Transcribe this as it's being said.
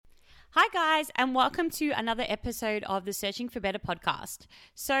Hi, guys, and welcome to another episode of the Searching for Better podcast.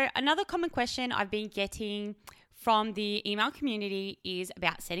 So, another common question I've been getting from the email community is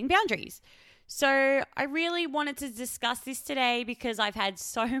about setting boundaries. So, I really wanted to discuss this today because I've had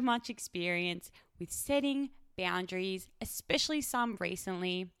so much experience with setting boundaries, especially some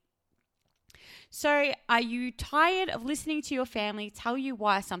recently. So, are you tired of listening to your family tell you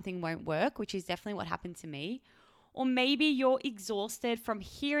why something won't work, which is definitely what happened to me? Or maybe you're exhausted from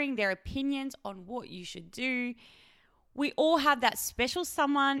hearing their opinions on what you should do. We all have that special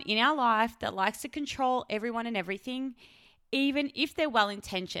someone in our life that likes to control everyone and everything, even if they're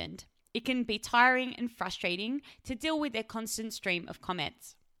well-intentioned. It can be tiring and frustrating to deal with their constant stream of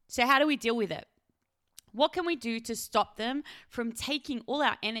comments. So how do we deal with it? What can we do to stop them from taking all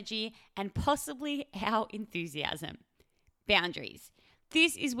our energy and possibly our enthusiasm? Boundaries.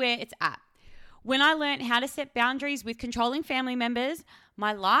 This is where it's at. When I learned how to set boundaries with controlling family members,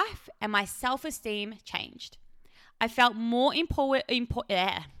 my life and my self-esteem changed. I felt more empowered.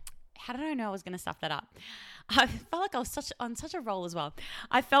 How did I know I was going to stuff that up? I felt like I was on such a roll as well.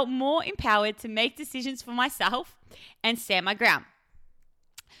 I felt more empowered to make decisions for myself and stand my ground.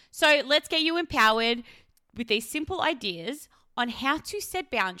 So let's get you empowered with these simple ideas on how to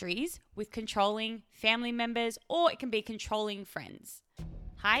set boundaries with controlling family members, or it can be controlling friends.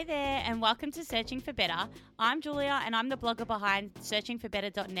 Hi there, and welcome to Searching for Better. I'm Julia, and I'm the blogger behind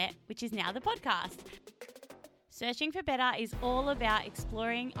searchingforbetter.net, which is now the podcast. Searching for Better is all about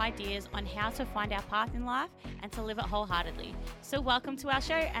exploring ideas on how to find our path in life and to live it wholeheartedly. So welcome to our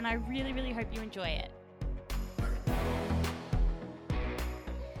show, and I really, really hope you enjoy it.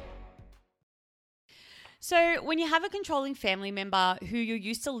 So when you have a controlling family member who you're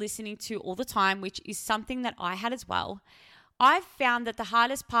used to listening to all the time, which is something that I had as well, I've found that the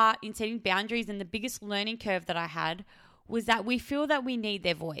hardest part in setting boundaries and the biggest learning curve that I had was that we feel that we need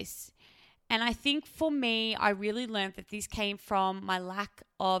their voice. And I think for me, I really learned that this came from my lack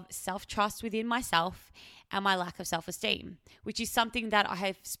of self-trust within myself and my lack of self-esteem, which is something that I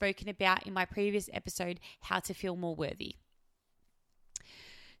have spoken about in my previous episode, How to Feel More Worthy.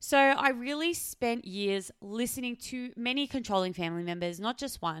 So I really spent years listening to many controlling family members, not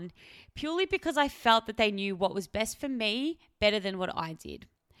just one, purely because I felt that they knew what was best for me better than what I did.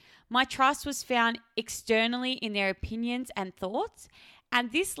 My trust was found externally in their opinions and thoughts,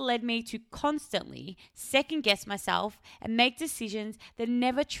 and this led me to constantly second guess myself and make decisions that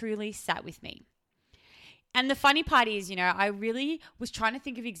never truly sat with me. And the funny part is, I really was trying to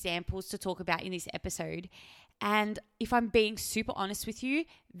think of examples to talk about in this episode. And if I'm being super honest with you,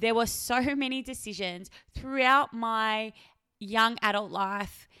 there were so many decisions throughout my young adult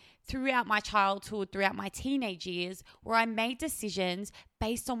life, throughout my childhood, throughout my teenage years, where I made decisions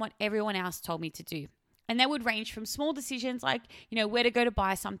based on what everyone else told me to do. And that would range from small decisions like, where to go to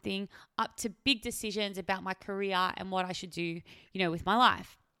buy something, up to big decisions about my career and what I should do, with my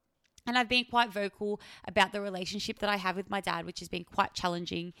life. And I've been quite vocal about the relationship that I have with my dad, which has been quite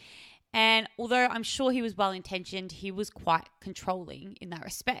challenging. And although I'm sure he was well-intentioned, he was quite controlling in that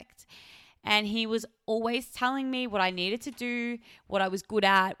respect. And he was always telling me what I needed to do, what I was good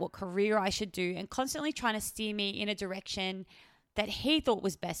at, what career I should do, and constantly trying to steer me in a direction that he thought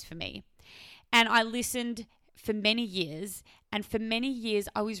was best for me. And I listened for many years, and for many years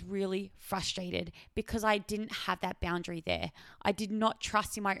I was really frustrated because I didn't have that boundary there. I did not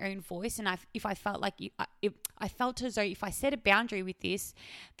trust in my own voice, and I felt as though if I set a boundary with this,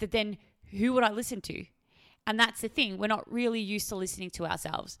 that then who would I listen to? And that's the thing, we're not really used to listening to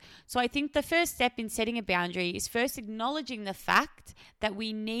ourselves. So I think the first step in setting a boundary is first acknowledging the fact that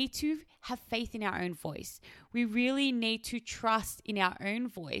we need to have faith in our own voice. We really need to trust in our own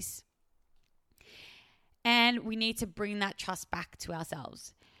voice. And we need to bring that trust back to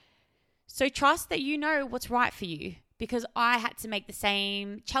ourselves. So trust that you know what's right for you, because I had to make the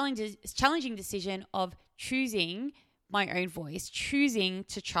same challenging decision of choosing my own voice, choosing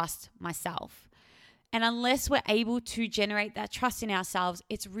to trust myself. And unless we're able to generate that trust in ourselves,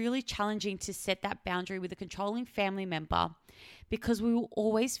 it's really challenging to set that boundary with a controlling family member, because we will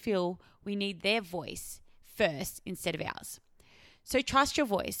always feel we need their voice first instead of ours. So trust your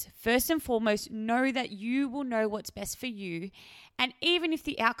voice. First and foremost, know that you will know what's best for you. And even if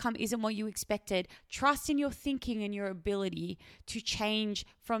the outcome isn't what you expected, trust in your thinking and your ability to change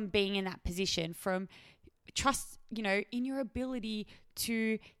from being in that position, trust, in your ability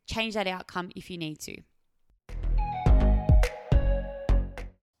to change that outcome if you need to.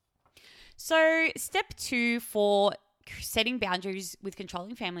 So step 2 for setting boundaries with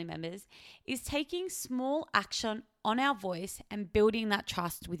controlling family members is taking small action on our voice and building that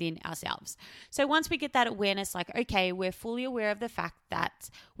trust within ourselves. So once we get that awareness, like, okay, we're fully aware of the fact that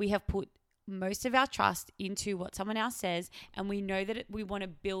we have put most of our trust into what someone else says, and we know that we want to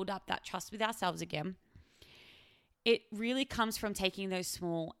build up that trust with ourselves again. It really comes from taking those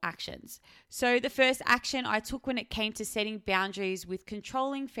small actions. So the first action I took when it came to setting boundaries with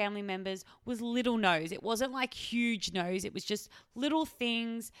controlling family members was little no's. It wasn't like huge no's. It was just little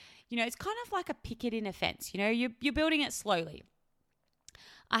things. It's kind of like a picket in a fence. You're building it slowly.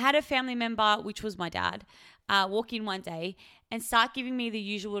 I had a family member, which was my dad, walk in one day and start giving me the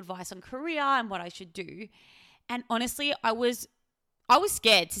usual advice on career and what I should do. And honestly, I was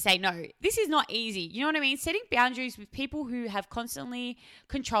scared to say no. This is not easy. You know what I mean? Setting boundaries with people who have constantly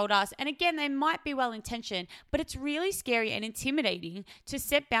controlled us. And again, they might be well-intentioned, but it's really scary and intimidating to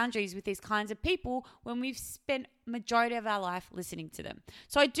set boundaries with these kinds of people when we've spent majority of our life listening to them.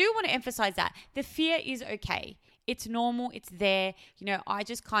 So I do want to emphasize that. The fear is okay. It's normal. It's there.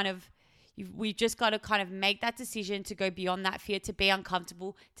 We've just got to kind of make that decision to go beyond that fear, to be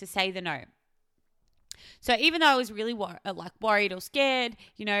uncomfortable, to say the no. So even though I was really worried or scared,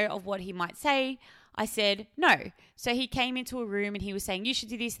 of what he might say, I said no. So he came into a room and he was saying, you should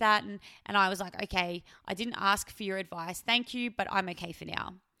do this, that. And I was like, okay, I didn't ask for your advice. Thank you, but I'm okay for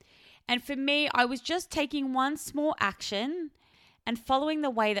now. And for me, I was just taking one small action and following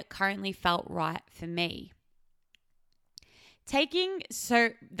the way that currently felt right for me. So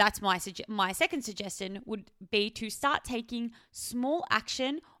that's my second suggestion would be to start taking small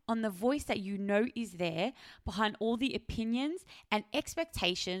action on the voice that you know is there behind all the opinions and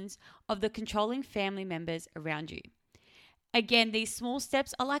expectations of the controlling family members around you. Again, these small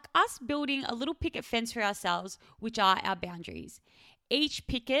steps are like us building a little picket fence for ourselves, which are our boundaries. Each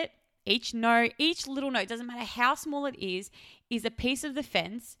picket, each little note, doesn't matter how small it is a piece of the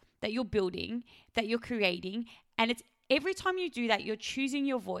fence that you're building, that you're creating, and it's every time you do that, you're choosing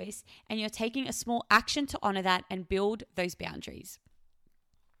your voice and you're taking a small action to honor that and build those boundaries.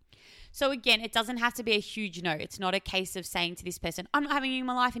 So again, it doesn't have to be a huge no. It's not a case of saying to this person, I'm not having you in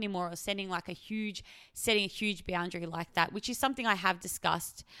my life anymore, or setting a huge boundary like that, which is something I have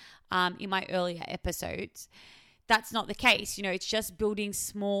discussed in my earlier episodes. That's not the case. It's just building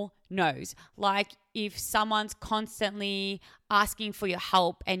small no's. Like if someone's constantly asking for your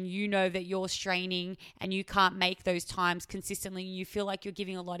help and you know that you're straining and you can't make those times consistently, and you feel like you're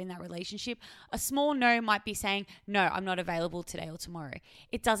giving a lot in that relationship, a small no might be saying, no, I'm not available today or tomorrow.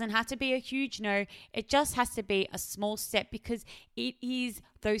 It doesn't have to be a huge no. It just has to be a small step, because it is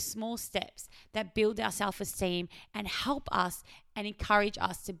those small steps that build our self-esteem and help us and encourage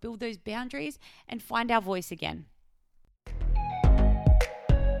us to build those boundaries and find our voice again.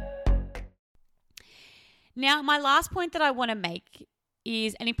 Now, my last point that I want to make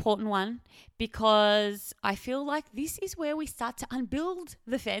is an important one, because I feel like this is where we start to unbuild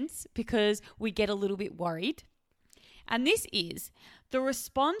the fence because we get a little bit worried. And this is the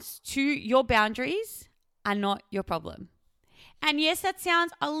response to your boundaries are not your problem. And yes, that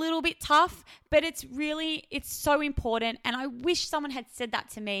sounds a little bit tough, but it's so important. And I wish someone had said that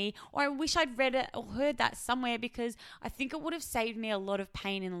to me, or I wish I'd read it or heard that somewhere, because I think it would have saved me a lot of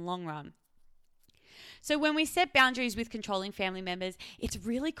pain in the long run. So when we set boundaries with controlling family members, it's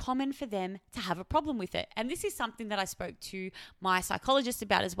really common for them to have a problem with it. And this is something that I spoke to my psychologist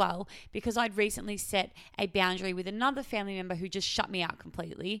about as well, because I'd recently set a boundary with another family member who just shut me out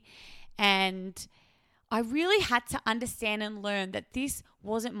completely. And I really had to understand and learn that this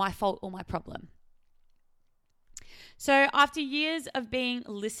wasn't my fault or my problem. So after years of being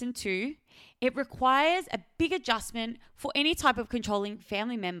listened to, it requires a big adjustment for any type of controlling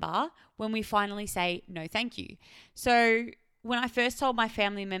family member when we finally say no thank you. So when I first told my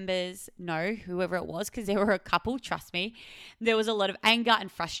family members no, whoever it was, because there were a couple, trust me, there was a lot of anger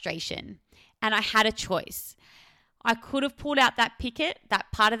and frustration. And I had a choice. I could have pulled out that picket,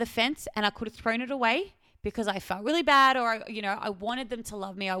 that part of the fence, and I could have thrown it away because I felt really bad, or I wanted them to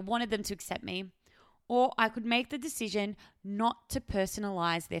love me, I wanted them to accept me. Or I could make the decision not to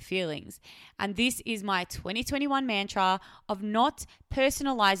personalize their feelings. And this is my 2021 mantra of not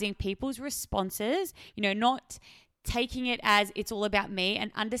personalizing people's responses, not taking it as it's all about me,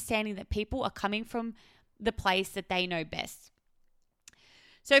 and understanding that people are coming from the place that they know best.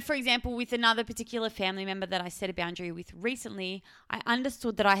 So for example, with another particular family member that I set a boundary with recently, I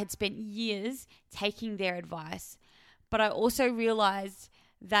understood that I had spent years taking their advice, but I also realized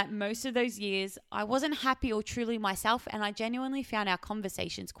that most of those years I wasn't happy or truly myself, and I genuinely found our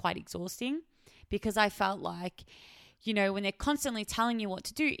conversations quite exhausting, because I felt like, when they're constantly telling you what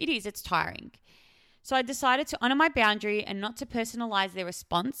to do, it's tiring. So I decided to honor my boundary and not to personalize their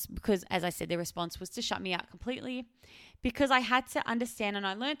response because, as I said, their response was to shut me out completely, because I had to understand, and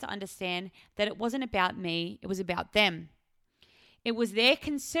I learned to understand, that it wasn't about me, it was about them. It was their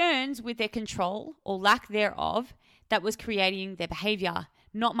concerns with their control or lack thereof that was creating their behavior,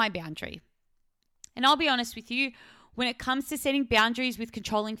 not my boundary. And I'll be honest with you, when it comes to setting boundaries with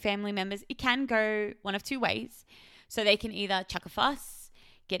controlling family members, it can go one of two ways. So they can either chuck a fuss,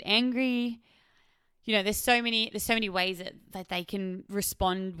 get angry. You know, there's so many ways that they can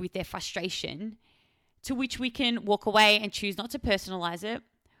respond with their frustration, to which we can walk away and choose not to personalize it.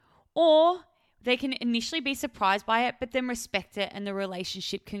 Or they can initially be surprised by it, but then respect it, and the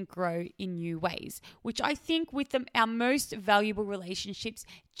relationship can grow in new ways, which I think with our most valuable relationships,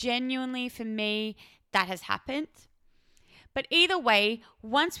 genuinely for me, that has happened. But either way,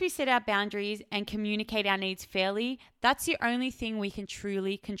 once we set our boundaries and communicate our needs fairly, that's the only thing we can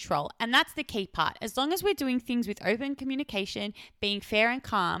truly control. And that's the key part. As long as we're doing things with open communication, being fair and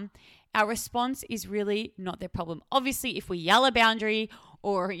calm, our response is really not their problem. Obviously, if we yell a boundary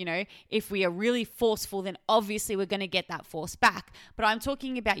or, if we are really forceful, then obviously we're going to get that force back. But I'm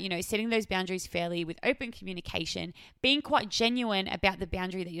talking about, setting those boundaries fairly with open communication, being quite genuine about the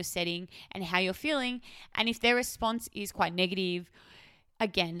boundary that you're setting and how you're feeling. And if their response is quite negative,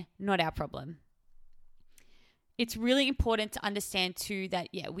 again, not our problem. It's really important to understand too that,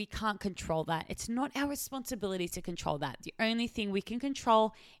 we can't control that. It's not our responsibility to control that. The only thing we can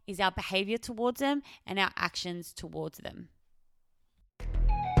control is our behavior towards them and our actions towards them.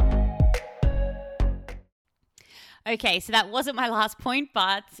 Okay, so that wasn't my last point,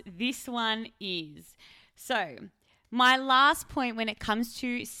 but this one is. So, my last point when it comes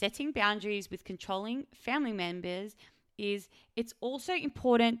to setting boundaries with controlling family members is it's also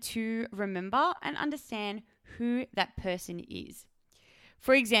important to remember and understand who that person is.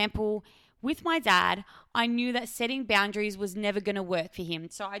 For example, with my dad, I knew that setting boundaries was never going to work for him.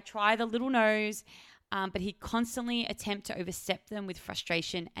 So I try the little no's, but he constantly attempt to overstep them with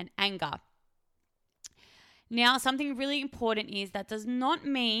frustration and anger. Now, something really important is that does not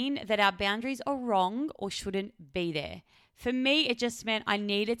mean that our boundaries are wrong or shouldn't be there. For me, it just meant I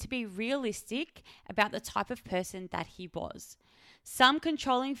needed to be realistic about the type of person that he was. Some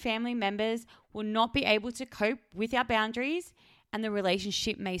controlling family members will not be able to cope with our boundaries, and the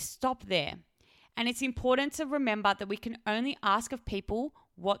relationship may stop there. And it's important to remember that we can only ask of people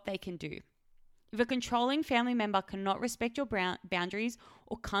what they can do. If a controlling family member cannot respect your boundaries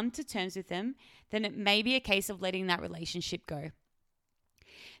or come to terms with them, then it may be a case of letting that relationship go.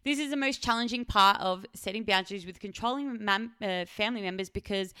 This is the most challenging part of setting boundaries with controlling family members,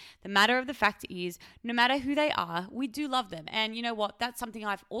 because the matter of the fact is, no matter who they are, we do love them. And you know what? That's something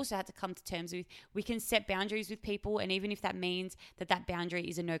I've also had to come to terms with. We can set boundaries with people, and even if that means that boundary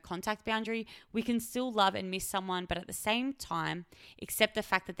is a no contact boundary, we can still love and miss someone, but at the same time, accept the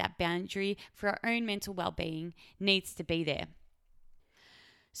fact that boundary for our own mental well-being needs to be there.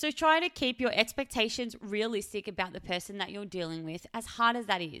 So try to keep your expectations realistic about the person that you're dealing with, as hard as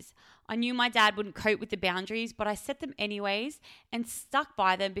that is. I knew my dad wouldn't cope with the boundaries, but I set them anyways and stuck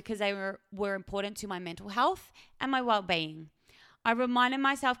by them because they were important to my mental health and my well-being. I reminded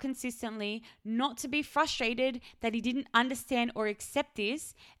myself consistently not to be frustrated that he didn't understand or accept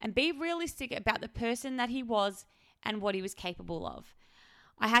this, and be realistic about the person that he was and what he was capable of.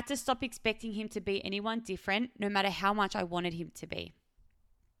 I had to stop expecting him to be anyone different, no matter how much I wanted him to be.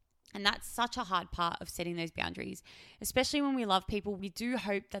 And that's such a hard part of setting those boundaries, especially when we love people. We do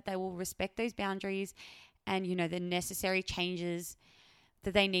hope that they will respect those boundaries and, the necessary changes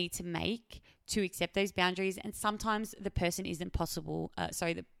that they need to make to accept those boundaries. And sometimes the person isn't possible.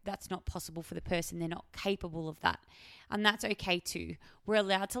 That's not possible for the person. They're not capable of that. And that's okay too. We're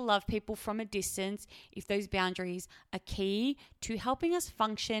allowed to love people from a distance if those boundaries are key to helping us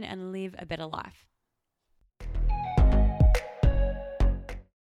function and live a better life.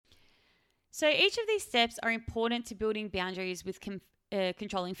 So each of these steps are important to building boundaries with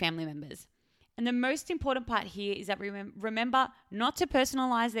controlling family members. And the most important part here is that remember not to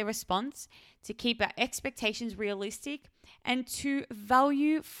personalize their response, to keep our expectations realistic, and to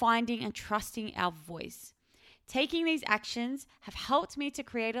value finding and trusting our voice. Taking these actions have helped me to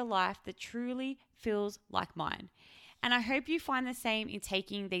create a life that truly feels like mine. And I hope you find the same in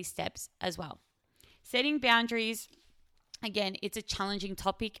taking these steps as well. Setting boundaries, again, it's a challenging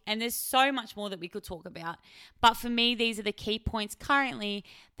topic and there's so much more that we could talk about. But for me, these are the key points currently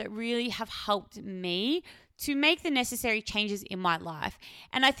that really have helped me to make the necessary changes in my life.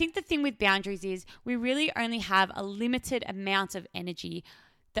 And I think the thing with boundaries is we really only have a limited amount of energy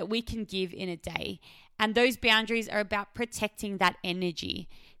that we can give in a day. And those boundaries are about protecting that energy.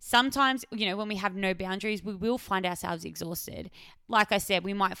 Sometimes, when we have no boundaries, we will find ourselves exhausted. Like I said,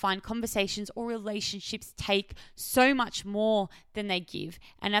 we might find conversations or relationships take so much more than they give.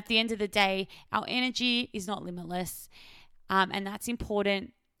 And at the end of the day, our energy is not limitless. And that's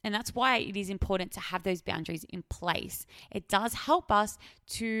important. And that's why it is important to have those boundaries in place. It does help us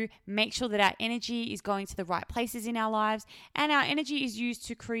to make sure that our energy is going to the right places in our lives, and our energy is used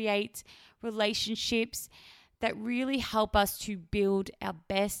to create relationships that really help us to build our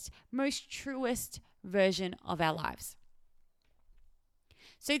best, most truest version of our lives.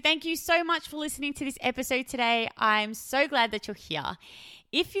 So thank you so much for listening to this episode today. I'm so glad that you're here.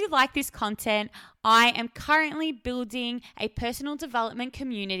 If you like this content, I am currently building a personal development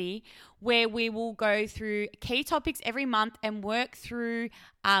community where we will go through key topics every month and work through,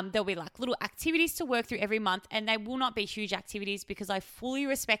 there'll be like little activities to work through every month, and they will not be huge activities because I fully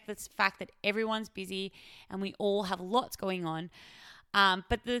respect the fact that everyone's busy and we all have lots going on.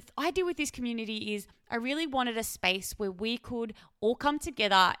 But the idea with this community is I really wanted a space where we could all come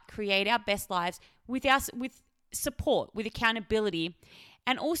together, create our best lives with support, with accountability,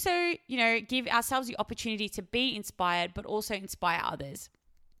 and also, give ourselves the opportunity to be inspired, but also inspire others.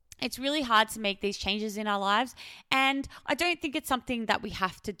 It's really hard to make these changes in our lives, and I don't think it's something that we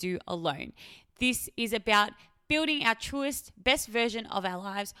have to do alone. This is about building our truest, best version of our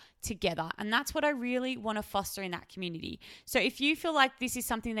lives together. And that's what I really want to foster in that community. So if you feel like this is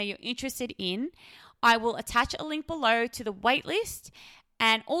something that you're interested in, I will attach a link below to the waitlist.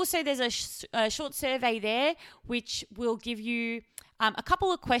 And also there's a short survey there, which will give you a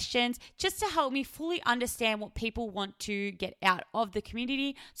couple of questions just to help me fully understand what people want to get out of the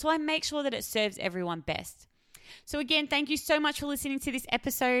community, so I make sure that it serves everyone best. So again, thank you so much for listening to this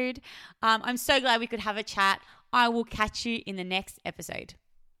episode. I'm so glad we could have a chat. I will catch you in the next episode.